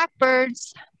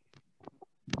blackbirds,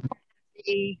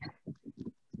 the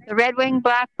red-winged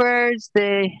blackbirds,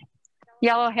 the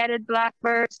yellow-headed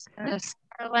blackbirds, and the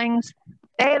starlings,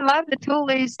 they love the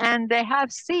tules, and they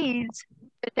have seeds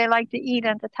that they like to eat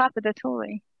at the top of the tule.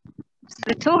 So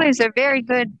the tules are very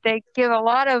good. They give a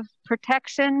lot of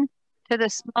protection to the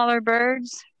smaller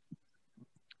birds.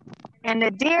 And the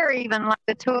deer even like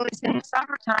the tules in the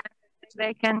summertime.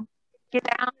 They can get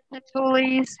down in the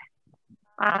tules.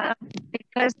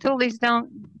 Because tules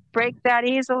don't break that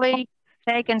easily,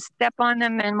 they can step on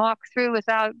them and walk through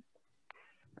without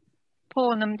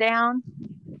pulling them down.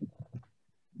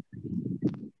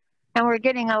 And we're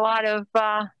getting a lot of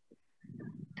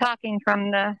talking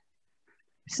from the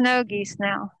snow geese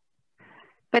now.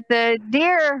 But the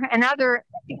deer and other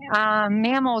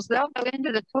mammals, they'll go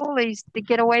into the tules to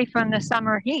get away from the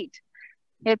summer heat.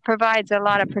 It provides a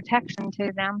lot of protection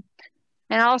to them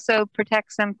and also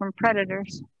protects them from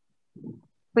predators.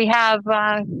 We have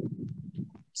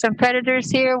some predators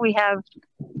here. We have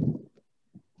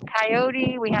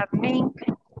coyote, we have mink,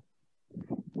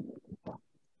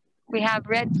 we have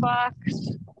red fox.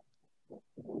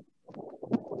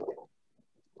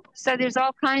 So there's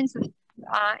all kinds of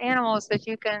animals that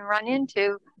you can run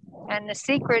into. And the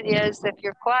secret is if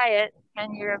you're quiet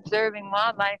and you're observing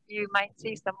wildlife, you might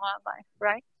see some wildlife,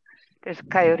 right? There's a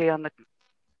coyote on the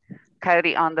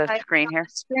screen here.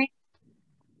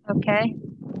 Okay.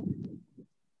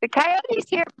 The coyotes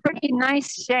here are pretty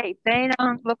nice shape. They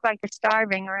don't look like they're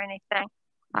starving or anything.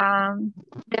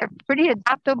 They're pretty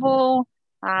adaptable.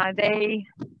 They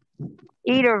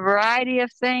eat a variety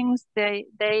of things. They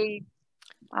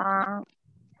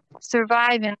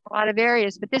survive in a lot of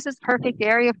areas, but this is a perfect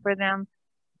area for them.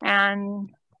 And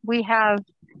we have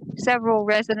several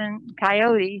resident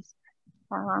coyotes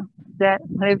that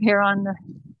live here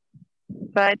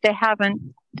but they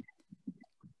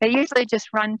usually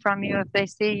just run from you. If they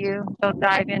see you, they'll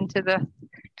dive into the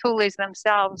tules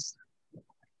themselves.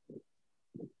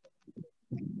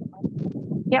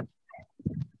 Yep.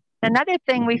 Another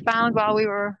thing we found while we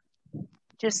were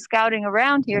just scouting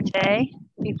around here today,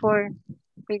 before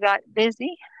we got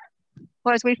busy,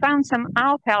 was we found some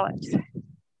owl pellets.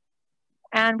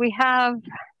 And we have,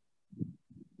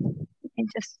 let me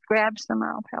just grab some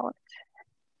owl pellets.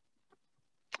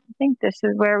 I think this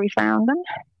is where we found them.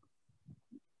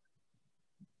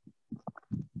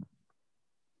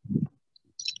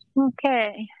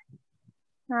 Okay.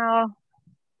 Now,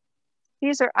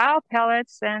 these are owl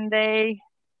pellets, and they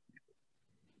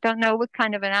don't know what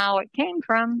kind of an owl it came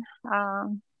from.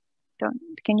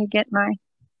 Can you get my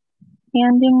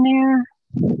hand in there?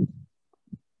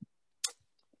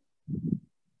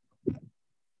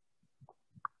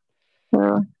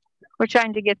 So we're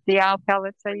trying to get the owl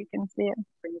pellet so you can see it.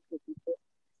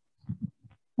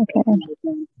 Okay.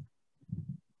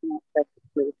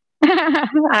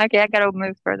 Okay, I gotta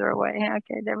move further away.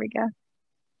 Okay, there we go.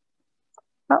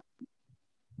 Oh.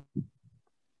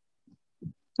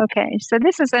 Okay, so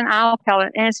this is an owl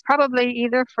pellet, and it's probably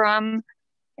either from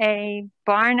a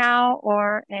barn owl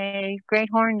or a great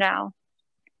horned owl.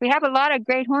 We have a lot of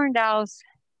great horned owls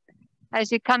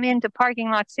as you come into parking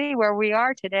lot C where we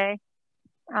are today.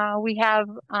 We have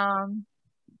a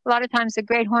lot of times the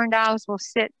great horned owls will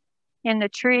sit in the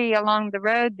tree along the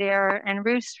road there and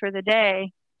roost for the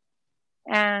day.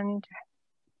 And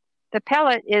the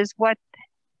pellet is what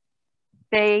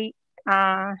they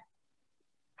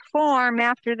form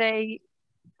after they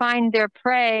find their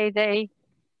prey. They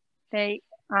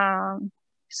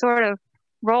sort of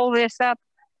roll this up,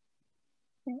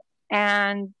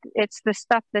 and it's the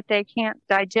stuff that they can't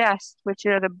digest, which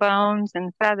are the bones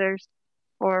and feathers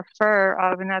or fur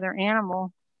of another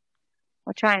animal.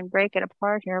 We'll try and break it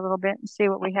apart here a little bit and see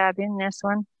what we have in this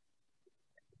one.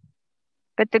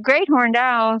 But the great horned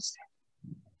owls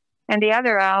and the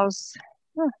other owls,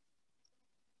 okay,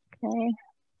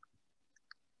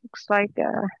 looks like,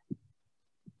 I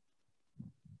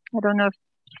don't know if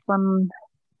from,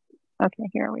 okay,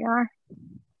 here we are.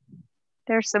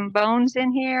 There's some bones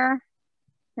in here.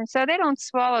 And so they don't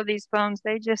swallow these bones.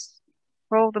 They just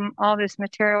roll all this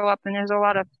material up, and there's a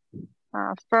lot of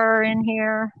fur in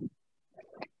here.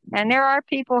 And there are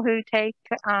people who take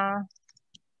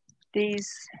these,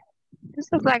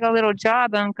 this looks like a little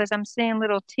jawbone because I'm seeing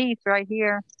little teeth right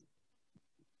here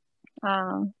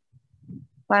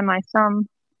by my thumb.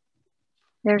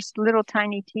 There's little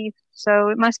tiny teeth. So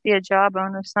it must be a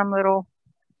jawbone of some little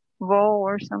vole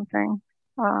or something.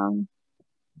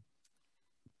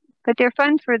 But they're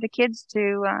fun for the kids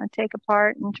to take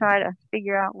apart and try to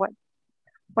figure out what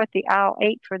the owl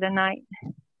ate for the night.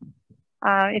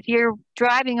 If you're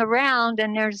driving around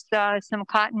and there's some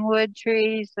cottonwood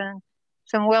trees and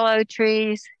some willow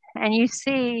trees, and you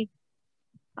see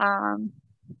a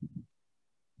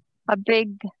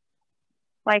big,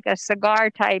 like a cigar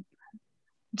type,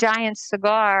 giant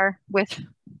cigar with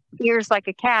ears like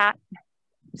a cat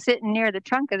sitting near the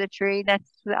trunk of the tree,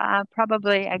 that's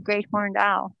probably a great horned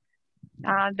owl.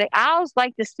 The owls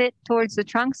like to sit towards the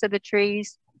trunks of the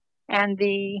trees, and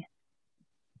the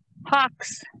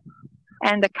hawks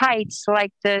and the kites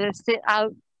like to sit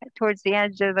out towards the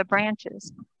edge of the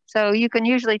branches. So you can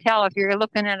usually tell if you're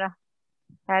looking at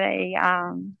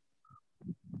an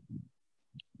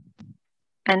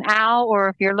owl, or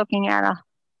if you're looking at a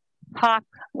hawk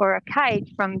or a kite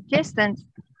from distance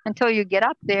until you get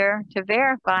up there to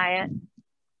verify it.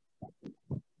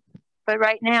 But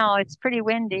right now it's pretty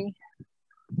windy.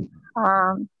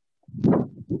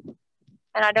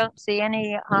 And I don't see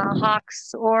any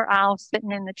hawks or owls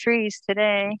sitting in the trees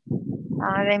today.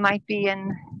 They might be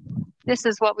in, this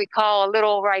is what we call a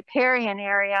little riparian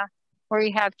area, where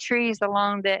you have trees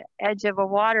along the edge of a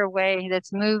waterway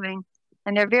that's moving.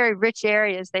 And they're very rich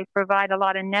areas. They provide a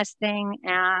lot of nesting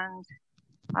and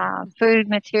food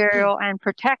material and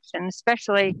protection,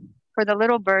 especially for the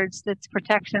little birds. That's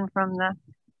protection from the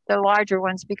larger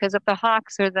ones, because if the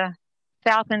hawks or the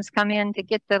falcons come in to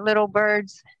get the little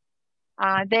birds,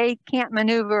 they can't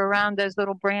maneuver around those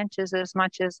little branches as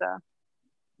much as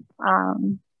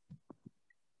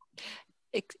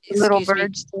little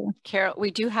birds do. Carol,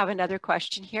 we do have another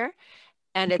question here,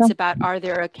 and it's about, are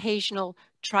there occasional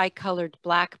tricolored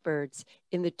blackbirds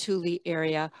in the Thule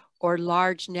area or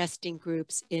large nesting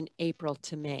groups in April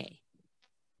to May?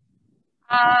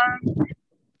 I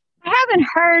haven't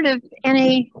heard of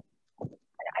any.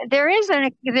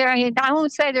 I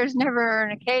won't say there's never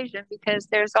an occasion, because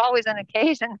there's always an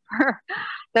occasion for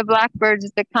the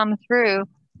blackbirds to come through.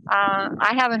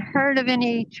 I haven't heard of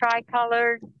any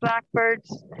tricolored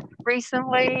blackbirds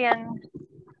recently, and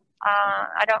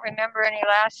I don't remember any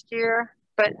last year,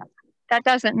 but that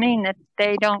doesn't mean that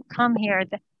they don't come here.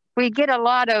 We get a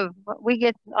lot of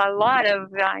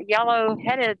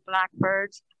yellow-headed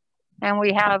blackbirds, and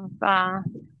we have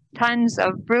tons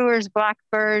of brewer's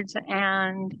blackbirds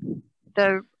and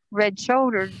the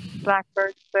red-shouldered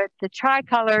blackbirds, but the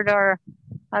tricolored are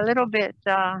a little bit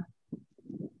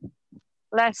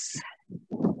less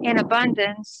in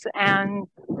abundance. And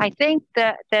I think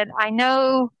that I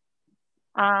know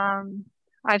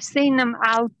I've seen them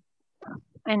out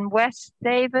in West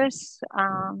Davis,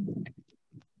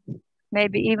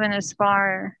 maybe even as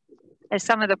far as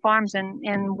some of the farms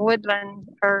in Woodland,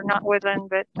 or not Woodland,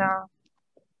 but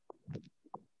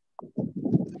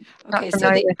okay,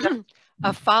 so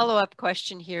a follow-up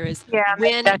question here is,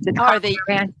 when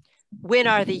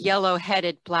are the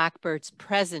yellow-headed blackbirds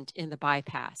present in the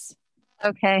bypass?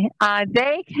 Okay,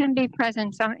 they can be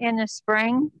present in the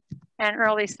spring and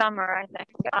early summer, I think.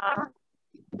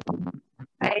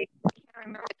 I can't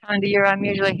remember the time of the year I'm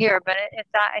usually here, but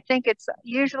I think it's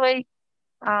usually,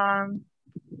 I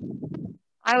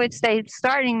would say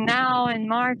starting now in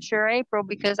March or April,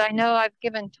 because I know I've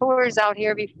given tours out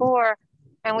here before,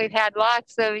 and we've had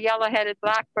lots of yellow-headed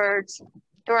blackbirds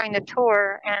during the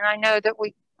tour. And I know that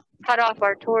we cut off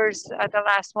our tours at the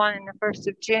last one in the 1st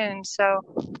of June. So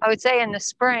I would say in the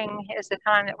spring is the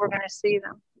time that we're going to see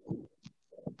them.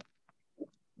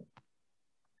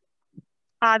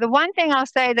 The one thing I'll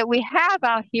say that we have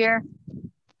out here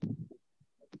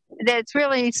that's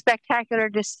really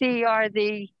spectacular to see are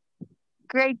the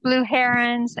great blue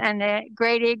herons and the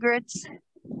great egrets,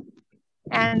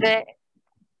 and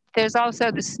there's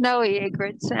also the snowy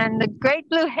egrets. And the great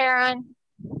blue heron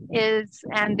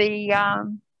and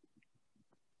the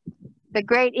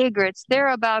great egrets, they're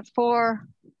about 4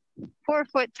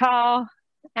 foot tall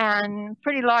and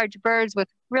pretty large birds with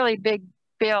really big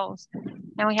bills.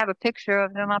 And we have a picture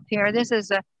of them up here. This is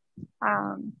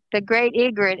the great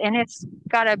egret, and it's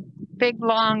got a big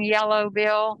long yellow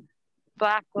bill,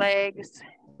 black legs.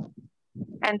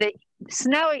 And the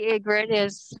snowy egret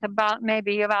is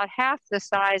maybe about half the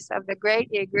size of the great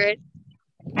egret,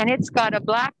 and it's got a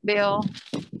black bill,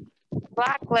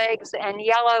 black legs, and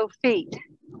yellow feet.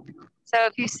 So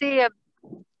if you see a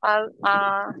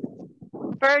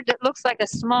bird that looks like a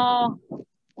small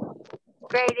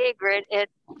great egret,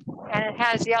 and it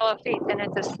has yellow feet, and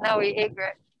it's a snowy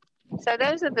egret. So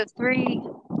those are the three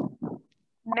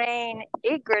main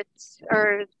egrets,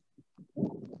 or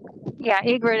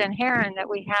egret and heron that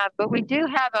we have. But we do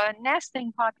have a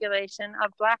nesting population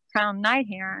of black-crowned night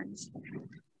herons,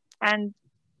 and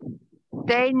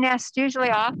they nest usually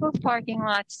off of parking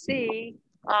lot C,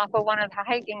 off of one of the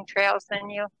hiking trails,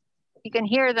 and you can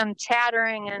hear them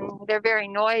chattering, and they're very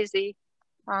noisy.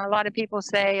 A lot of people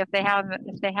say if they have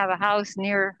a house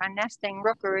near a nesting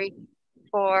rookery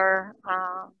for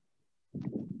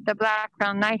the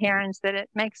black-crowned night herons, that it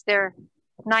makes their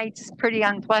nights pretty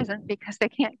unpleasant because they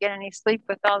can't get any sleep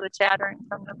with all the chattering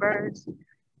from the birds.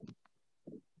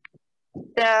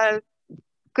 The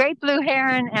great blue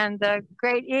heron and the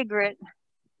great egret,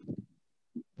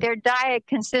 their diet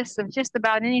consists of just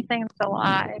about anything that's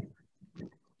alive.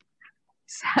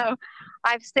 So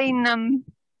I've seen them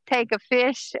take a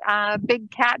fish, a big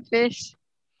catfish,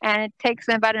 and it takes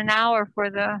them about an hour for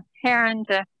the heron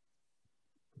to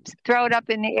throw it up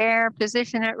in the air,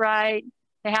 position it right.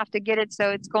 They have to get it so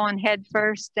it's going head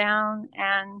first down,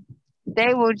 and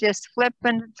they will just flip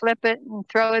it and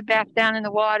throw it back down in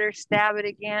the water, stab it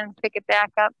again, pick it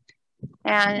back up.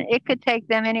 And it could take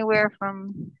them anywhere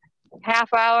from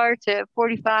half hour to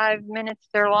 45 minutes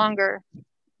or longer.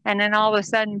 And then all of a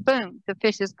sudden, boom, the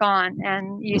fish is gone.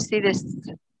 And you see this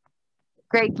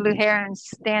great blue heron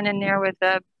standing there with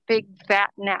a big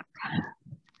fat neck.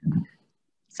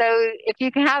 So if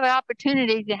you can have an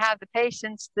opportunity to have the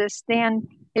patience to stand,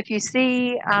 if you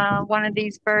see one of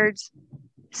these birds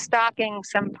stalking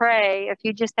some prey, if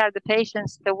you just have the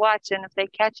patience to watch, and if they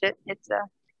catch it,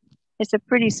 it's a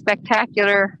pretty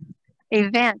spectacular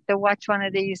event to watch one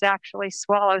of these actually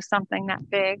swallow something that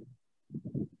big.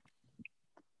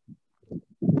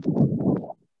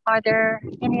 Are there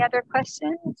any other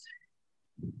questions?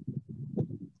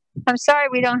 I'm sorry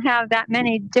we don't have that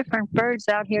many different birds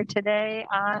out here today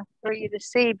for you to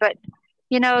see, but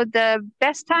you know, the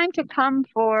best time to come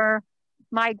for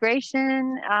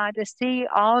migration to see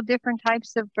all different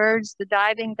types of birds, the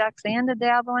diving ducks and the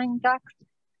dabbling ducks,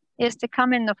 is to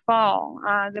come in the fall.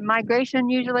 The migration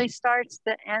usually starts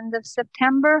the end of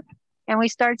September, and we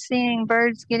start seeing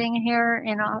birds getting here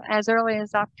as early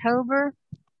as October.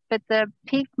 But the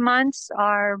peak months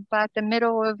are about the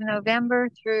middle of November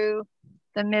through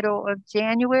the middle of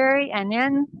January. And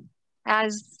then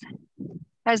as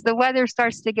the weather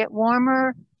starts to get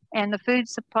warmer and the food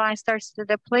supply starts to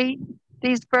deplete,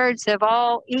 these birds have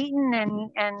all eaten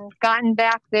and gotten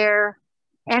back their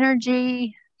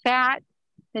energy, fat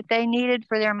that they needed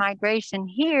for their migration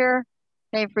here.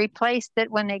 They've replaced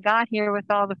it when they got here with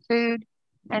all the food.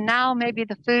 And now maybe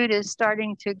the food is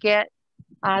starting to get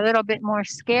a little bit more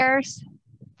scarce.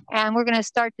 And we're going to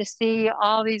start to see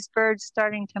all these birds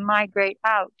starting to migrate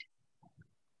out.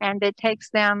 And it takes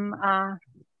them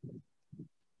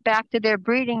back to their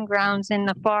breeding grounds in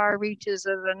the far reaches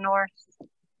of the north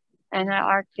and the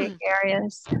Arctic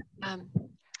areas.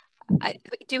 I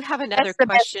do have another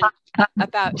question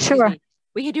about, sure.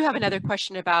 We do have another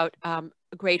question about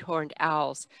great horned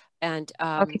owls. And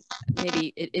okay.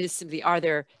 Maybe it is simply, are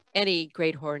there any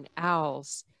great horned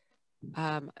owls?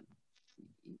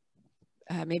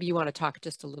 Maybe you want to talk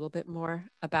just a little bit more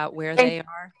about where they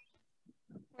are.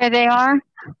 Where they are?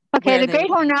 Okay, where the great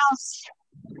horned owls.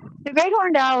 The great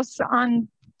horned owls on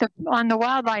the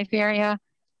wildlife area,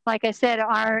 like I said,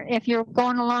 are, if you're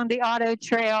going along the auto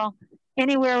trail,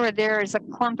 anywhere where there is a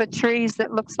clump of trees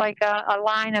that looks like a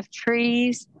line of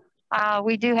trees.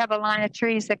 We do have a line of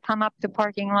trees that come up to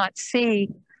parking lot C.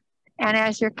 And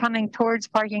as you're coming towards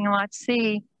parking lot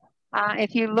C,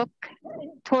 if you look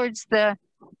towards the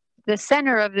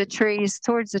center of the trees,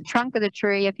 towards the trunk of the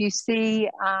tree, if you see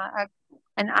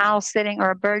an owl sitting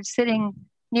or a bird sitting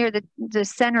near the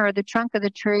center of the trunk of the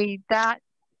tree, that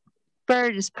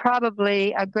bird is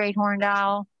probably a great horned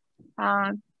owl.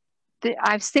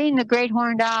 I've seen the great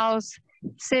horned owls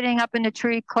sitting up in the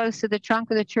tree close to the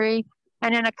trunk of the tree,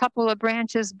 and then a couple of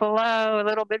branches below, a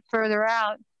little bit further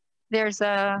out, there's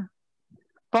a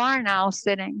barn owl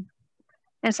sitting.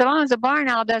 And so long as the barn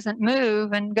owl doesn't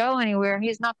move and go anywhere,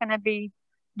 he's not going to be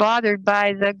bothered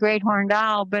by the great horned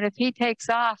owl. But if he takes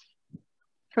off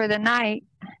for the night,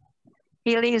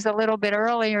 he leaves a little bit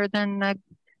earlier than the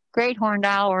great horned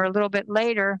owl, or a little bit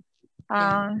later.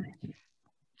 I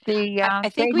think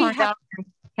great horned owl can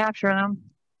capture them.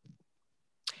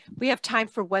 We have time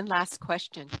for one last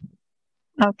question.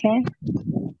 Okay.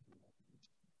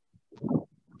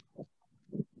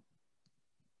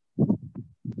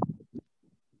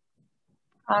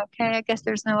 Okay, I guess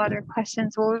there's no other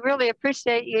questions. Well, we really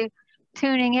appreciate you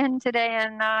tuning in today,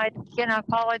 and again, I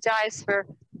apologize for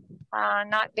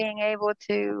not being able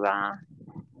to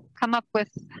come up with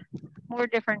more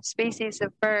different species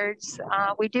of birds.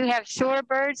 We do have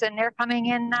shorebirds, and they're coming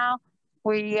in now.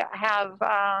 We have,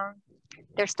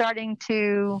 they're starting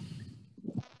to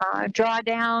draw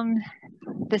down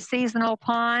the seasonal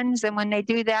ponds, and when they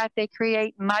do that, they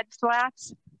create mud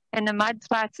flats, and the mud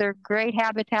flats are great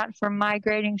habitat for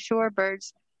migrating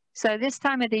shorebirds. So this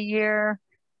time of the year,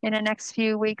 in the next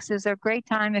few weeks, is a great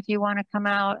time if you want to come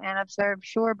out and observe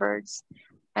shorebirds.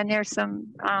 And there's some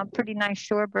pretty nice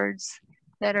shorebirds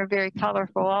that are very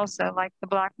colorful also, like the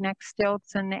black-necked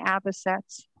stilts and the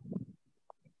avocets.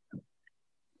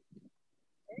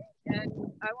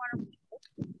 And I want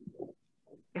to...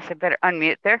 Guess I better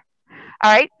unmute there.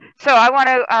 All right, so I want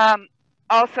to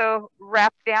also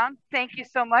wrap down. Thank you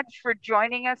so much for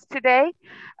joining us today.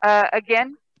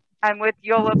 Again, I'm with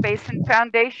Yolo Basin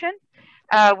Foundation.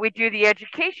 We do the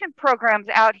education programs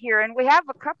out here, and we have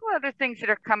a couple other things that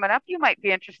are coming up you might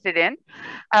be interested in.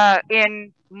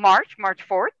 In March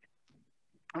 4th,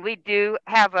 we do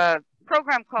have a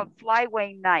program called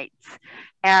Flyway Nights,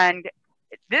 and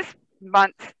this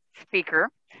month's speaker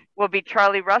will be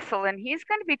Charlie Russell, and he's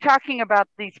going to be talking about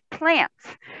these plants.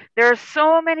 There are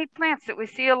so many plants that we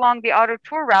see along the auto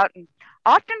tour route, and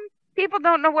often people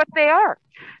don't know what they are.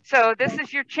 So this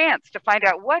is your chance to find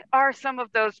out what are some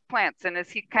of those plants. And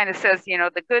as he kind of says, you know,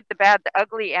 the good, the bad, the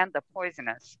ugly, and the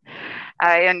poisonous.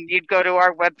 And you'd go to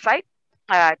our website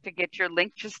to get your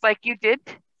link, just like you did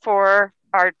for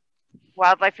our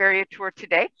wildlife area tour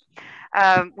today.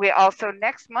 We also,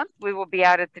 next month, we will be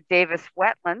out at the Davis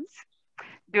Wetlands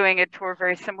doing a tour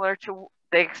very similar to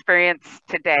the experience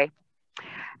today.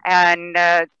 And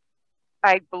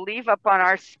I believe up on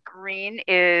our screen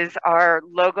is our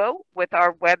logo with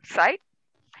our website.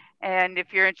 And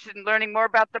if you're interested in learning more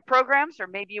about the programs, or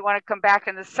maybe you want to come back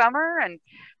in the summer and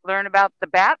learn about the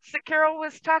bats that Carol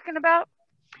was talking about,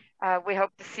 we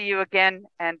hope to see you again.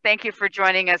 And thank you for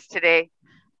joining us today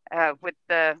with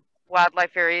the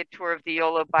wildlife area tour of the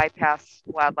Yolo Bypass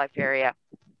Wildlife Area.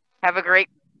 Have a great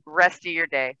rest of your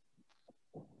day.